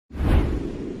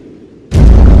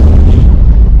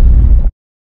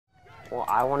Well,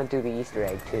 I want to do the Easter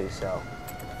egg too, so.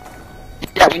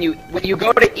 Yeah, when you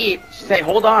go to eat, say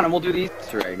hold on, and we'll do the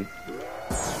Easter egg.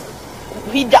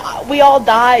 We all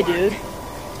die, dude.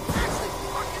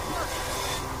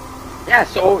 Yeah,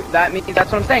 so that means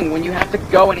that's what I'm saying. When you have to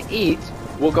go and eat,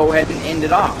 we'll go ahead and end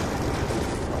it off.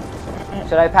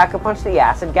 Should I pack a punch the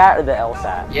acid guy or the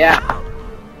LSAT? Yeah.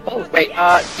 Oh, wait, do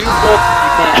both if you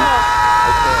can.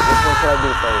 Okay, which one should I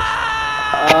do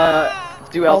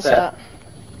first? Do LSAT.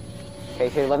 Okay,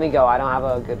 here, let me go. I don't have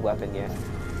a good weapon yet.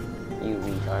 You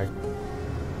retard.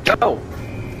 Go!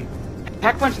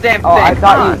 Pack punch the damn thing! Oh, I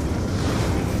thought you...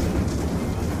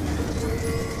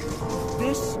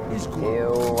 This is good.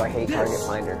 Ew, I hate target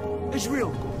finder. It's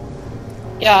real.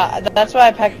 Yeah, that's why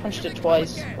I pack punched it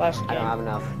twice last game. I don't have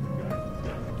enough.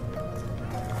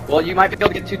 Well, you might be able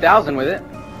to get 2,000 with it.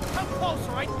 Come close,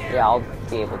 right there. Yeah, I'll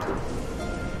be able to.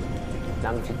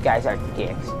 You guys are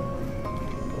dicks.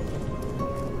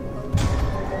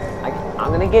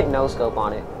 I'm gonna get no scope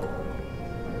on it.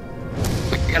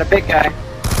 You got a big guy.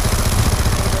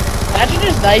 Imagine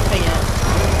just knifing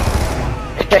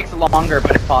it. It takes longer,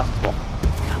 but it's possible.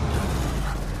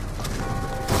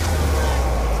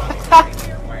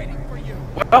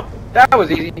 Well, that was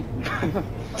easy.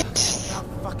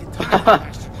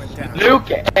 Luke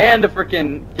and the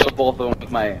frickin' killed both of them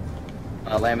with my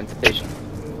lamentation.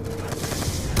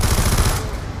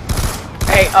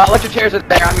 Hey, electric chairs are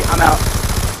there. I'm out.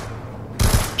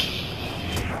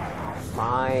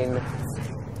 Fine.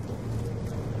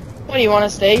 What, do you want to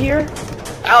stay here?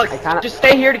 Alex, just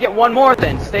stay here to get one more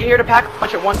then. Stay here to pack a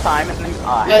punch at one time and then...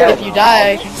 But if you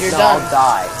die, you're done. I'll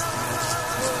die.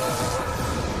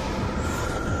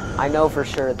 I know for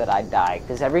sure that I'd die,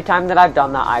 because every time that I've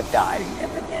done that, I've died.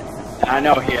 I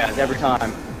know he has, every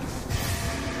time.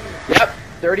 Yep,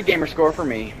 30 gamer score for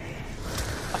me.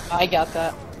 I got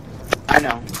that. I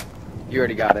know. You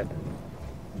already got it.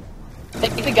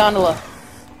 Take the gondola.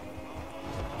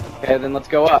 Okay, then let's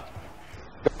go up.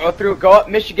 Go up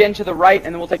Michigan to the right,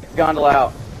 and then we'll take the gondola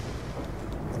out.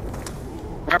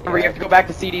 Remember, you have to go back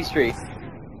to CD Street.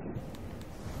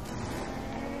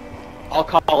 I'll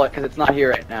call it, because it's not here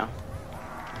right now.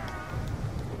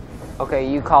 Okay,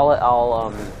 you call it,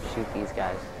 I'll, shoot these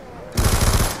guys.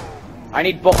 I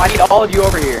need all of you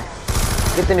over here.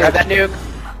 Get the nuke. Grab that nuke.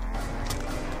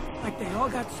 Like they all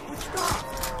got switched off.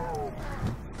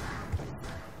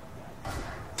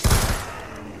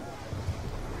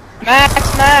 Max!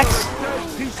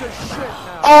 Piece of shit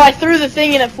now. Oh, I threw the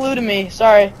thing and it flew to me.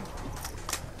 Sorry.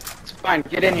 It's fine,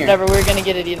 get in here. Whatever, we're gonna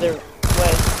get it either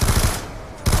way.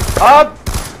 Rob!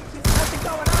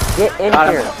 Get in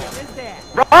here.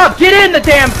 Rob, get in the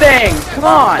damn thing! Come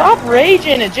on! Stop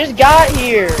raging, it just got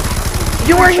here.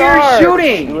 You were here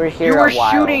shooting! You were here You were a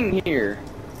while. shooting here.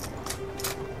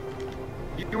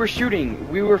 You were shooting.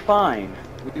 We were fine.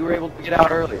 We were able to get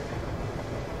out earlier.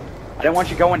 I didn't want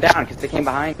you going down because they came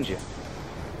behind you.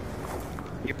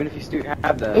 Even if you still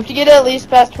have We the... have to get at least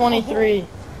past 23.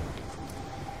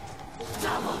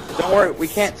 Don't worry, we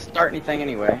can't start anything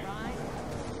anyway.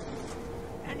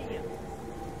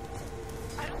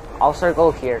 I'll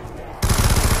circle here.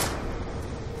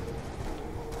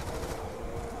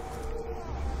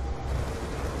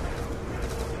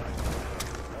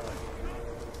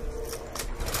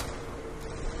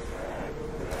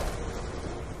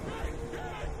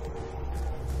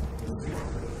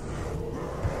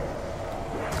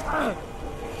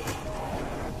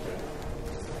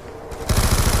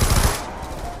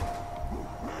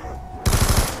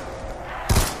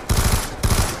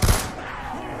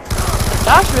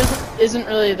 Josh isn't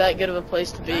really that good of a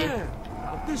place to be.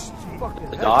 This is fucking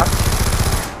The dock?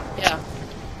 Yeah,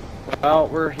 Well,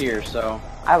 we're here, so...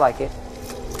 I like it.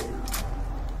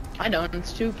 I don't.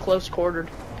 It's too close quartered.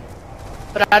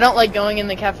 But I don't like going in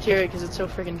the cafeteria because it's so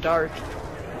freaking dark.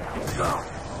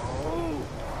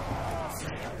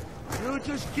 You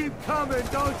just keep coming,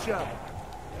 don't you? Who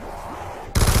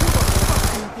the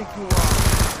fuck do you think you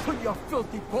are? Put your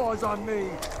filthy paws on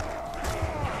me.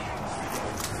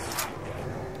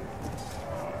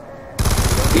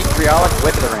 Vitriolic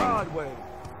Withering.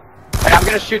 Hey, I'm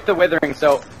gonna shoot the Withering,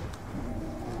 so...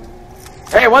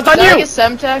 Hey, one's on Is that you! like a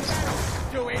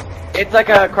Semtex? It's like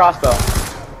a crossbow.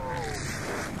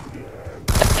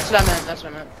 That's what I meant, that's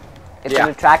what I meant. It's Yeah. an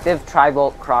attractive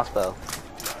tri-bolt crossbow.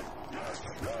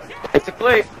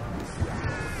 Basically.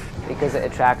 Because it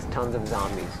attracts tons of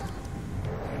zombies.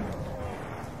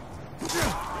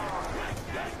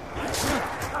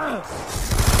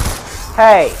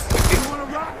 Hey!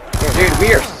 Dude,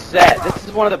 we are set. This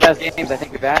is one of the best games I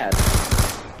think we've had.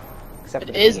 Except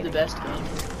It the is the beginning. best game.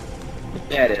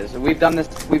 Yeah, it is. We've done it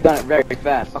very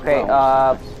fast. Okay,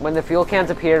 well. when the fuel cans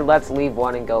appear, let's leave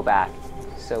one and go back.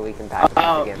 So we can pack a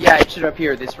punch again. Yeah, it should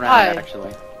appear this round,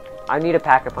 actually. I need to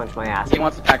pack a punch my ass. He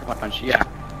wants to pack a punch, yeah.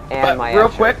 And but my real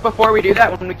ass quick, before we do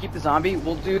that, when we keep the zombie,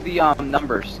 we'll do the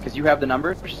numbers, because you have the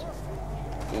numbers.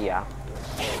 Yeah.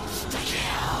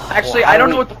 Actually, I don't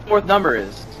know what the fourth number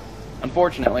is,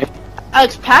 unfortunately.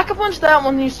 Alex, pack a punch that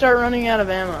when you start running out of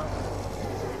ammo.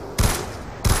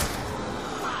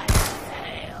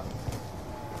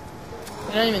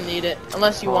 You don't even need it,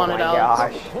 unless you want it,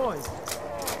 Alex.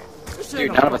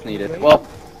 Dude, none of us need it. Well,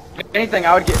 if anything,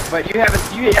 I would get, but you haven't,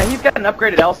 yeah, he's got an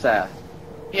upgraded LSAT.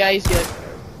 Yeah, he's good.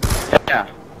 Yeah.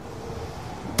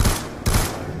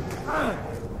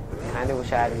 Kinda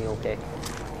wish I had a mule kick.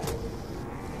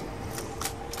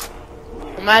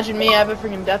 Imagine me, I have a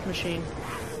freaking death machine.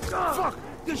 Fuck!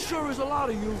 There sure is a lot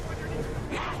of you.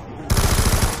 Go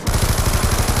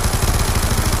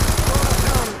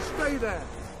down and stay there.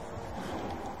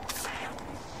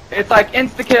 It's like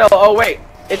insta-kill. Oh, wait.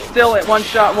 It's still at one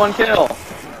shot, one kill.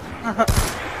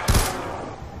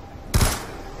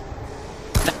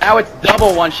 Now it's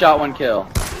double one shot, one kill.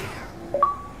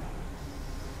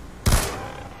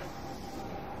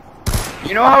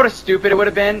 You know how stupid it would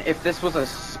have been if this was a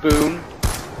spoon?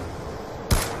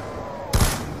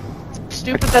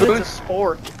 Stupid that it's a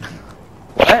sport.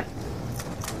 What?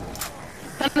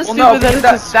 Kinda Well, stupid no, that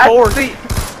because it's a sport.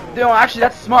 No, actually,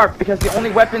 that's smart, because the only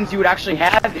weapons you would actually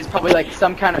have is probably like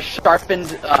some kind of sharpened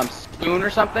spoon or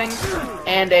something,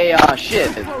 and a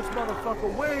shiv. Close,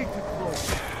 motherfucker, way too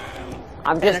close.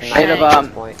 I'm just And a nice shank. at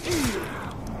this point.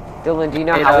 Dylan, do you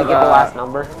know Made how we of, get the last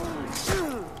number?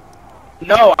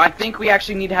 No, I think we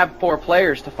actually need to have 4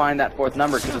 players to find that fourth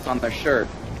number, because it's on their shirt.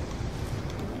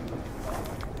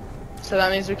 So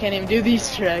that means we can't even do the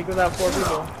Easter egg without 4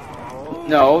 people.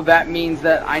 No, that means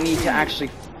that I need to actually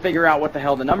figure out what the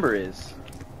hell the number is.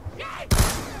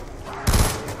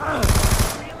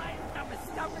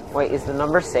 Wait, is the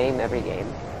number same every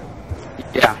game?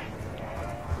 Yeah.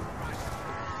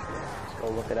 Let's go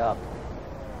look it up.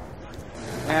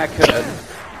 Yeah, I could.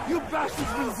 You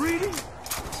bastards been reading?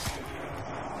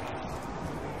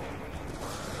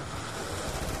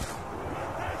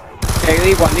 Okay,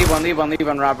 leave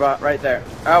one, Rob, right there.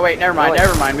 Oh, wait, never mind,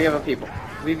 we have a people.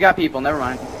 We've got people, never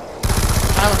mind.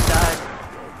 I almost died.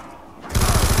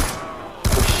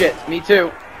 Oh, shit, me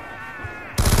too.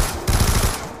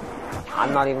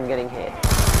 I'm not even getting hit.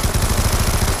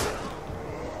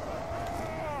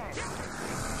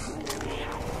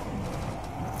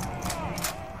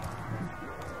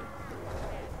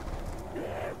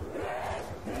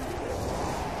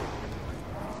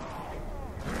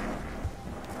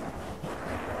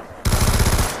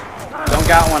 Don't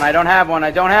got one, I don't have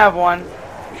one.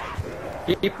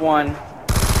 Keep one. I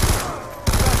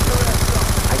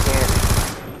can't.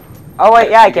 Oh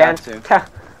wait, yeah, I can.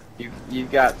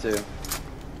 You've got to.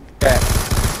 Okay.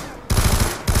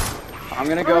 I'm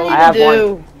gonna go. I have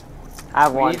one. I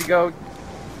have We one. need to go.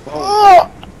 Oh.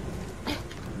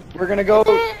 We're gonna go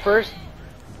first.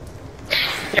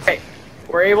 Okay.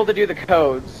 We're able to do the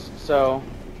codes, so.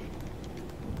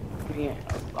 Yeah,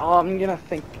 I'm gonna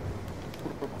think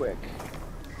real quick.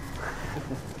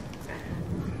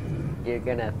 You're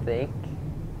gonna think?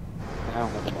 No.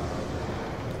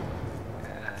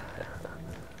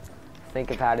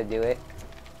 Think of how to do it.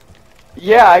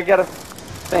 Yeah, I gotta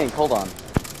think. Hold on.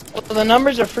 Well, the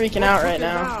numbers are freaking out right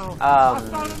now. I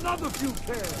found another few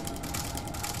cans.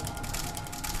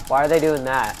 Why are they doing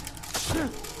that?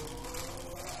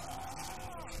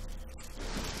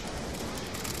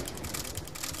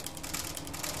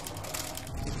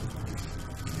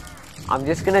 I'm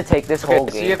just gonna take this whole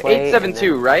Okay, so gameplay. you have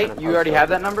 872, right? and then You already have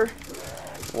that number?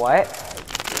 What?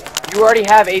 You already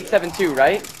have 872,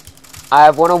 right? I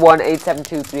have 101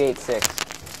 872 386.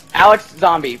 Alex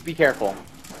Zombie, be careful.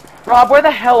 Rob, where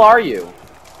the hell are you?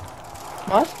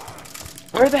 What?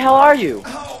 Where the hell are you?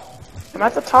 I'm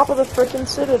at the top of the freaking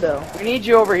Citadel. We need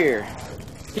you over here.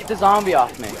 Keep the zombie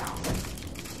off me.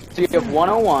 So you have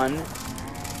 101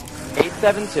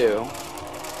 872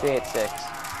 386.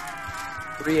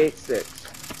 386.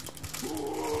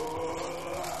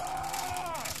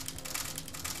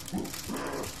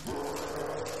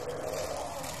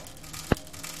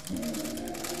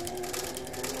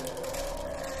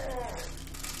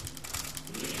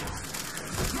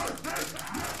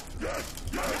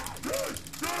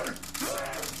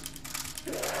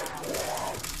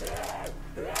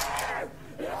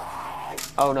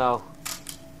 Oh no.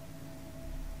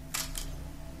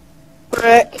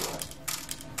 Frick.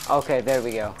 Okay, there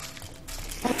we go.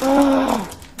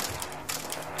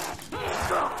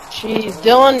 Jeez,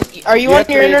 Dylan, are you on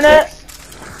your 386? internet?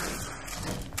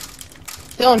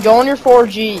 Dylan, go on your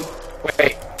 4G.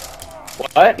 Wait.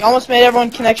 What? You almost made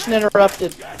everyone connection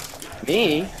interrupted.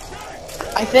 Me?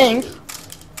 I think.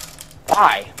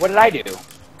 Why? What did I do?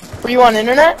 Were you on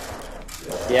internet?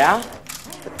 Yeah?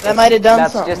 That might have done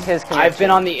That's something. just his connection. I've been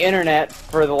on the internet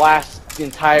for the last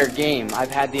entire game.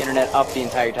 I've had the internet up the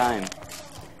entire time.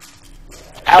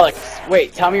 Alex,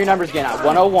 wait, tell me your numbers again.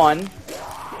 101.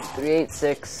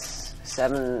 386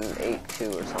 782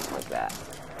 or something like that.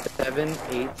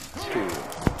 782.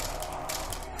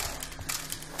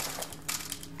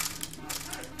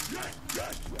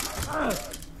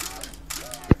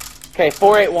 Okay,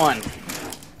 481.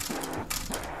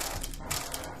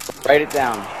 Write it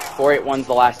down. 481's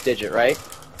the last digit, right?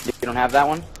 You don't have that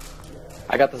one?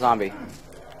 I got the zombie.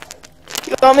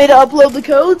 You want me to upload the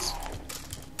codes?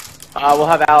 We'll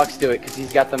have Alex do it because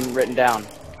he's got them written down.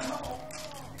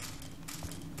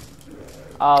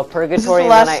 Purgatory. This is the and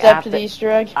last then step to the Easter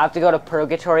egg. I have to go to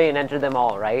Purgatory and enter them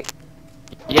all, right?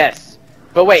 Yes.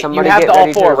 But wait, Somebody you have get the all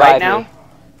ready to four right revive now? me.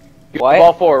 You What? have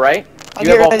all four, right? I'll You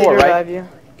get have all ready four, to right? revive you.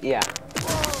 Yeah.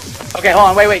 Okay, hold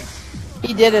on, wait.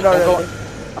 He did it already.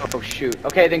 Oh shoot.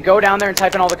 Okay, then go down there and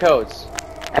type in all the codes.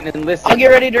 And then listen. I'll get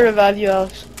ready to revive you,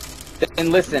 Alex.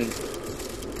 Then listen.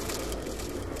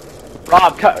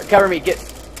 Rob, cover me.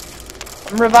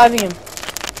 I'm reviving him.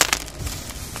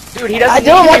 Dude, he doesn't I need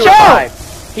don't, to be watch out! revived.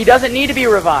 He doesn't need to be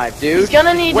revived, dude. He's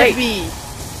gonna need Wait. to be.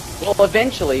 Well,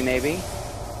 eventually, maybe.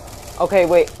 Okay,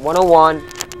 wait. 101. Hey,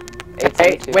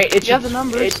 872. wait, it You have should, the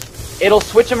numbers. it'll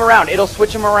switch him around. It'll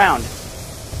switch him around.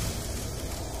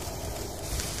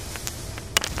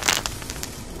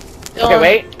 Okay, Dylan,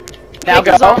 wait. Now take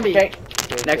go. the zombie. Okay.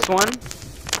 Next one.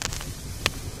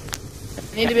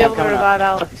 I need to be able to coming up. revive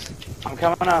Alex. I'm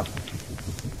coming up.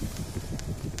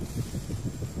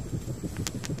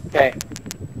 Okay.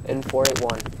 And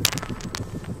 481.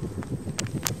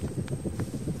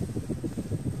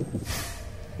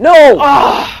 No!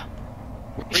 Ah!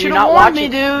 You Were should you have not warned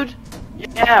watching? me,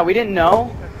 dude. Yeah, we didn't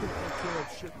know. I could take care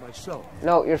of shit myself.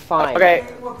 No, you're fine. Okay.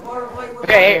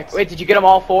 Okay, wait, did you get them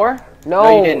all four? No,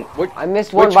 No, you didn't. I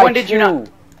missed one which by one did you not-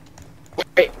 two.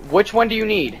 Wait, which one do you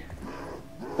need?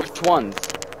 Which ones?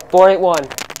 481.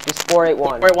 Just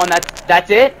 481. Wait, one, that's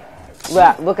it?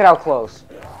 Yeah, look at how close.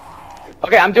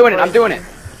 Okay, I'm doing it.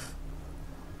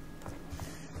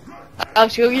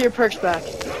 Alex, go get your perks back.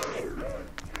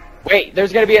 Wait,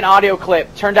 there's gonna be an audio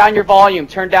clip. Turn down your volume.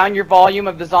 Turn down your volume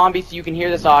of the zombie so you can hear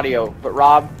this audio. But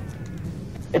Rob,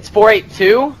 it's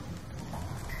 482?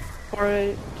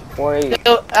 4-8. 480.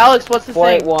 So, Alex, what's the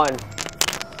thing? 481.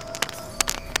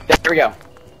 There we go.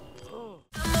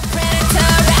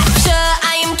 Predator rapture,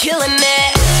 I am killing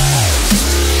it.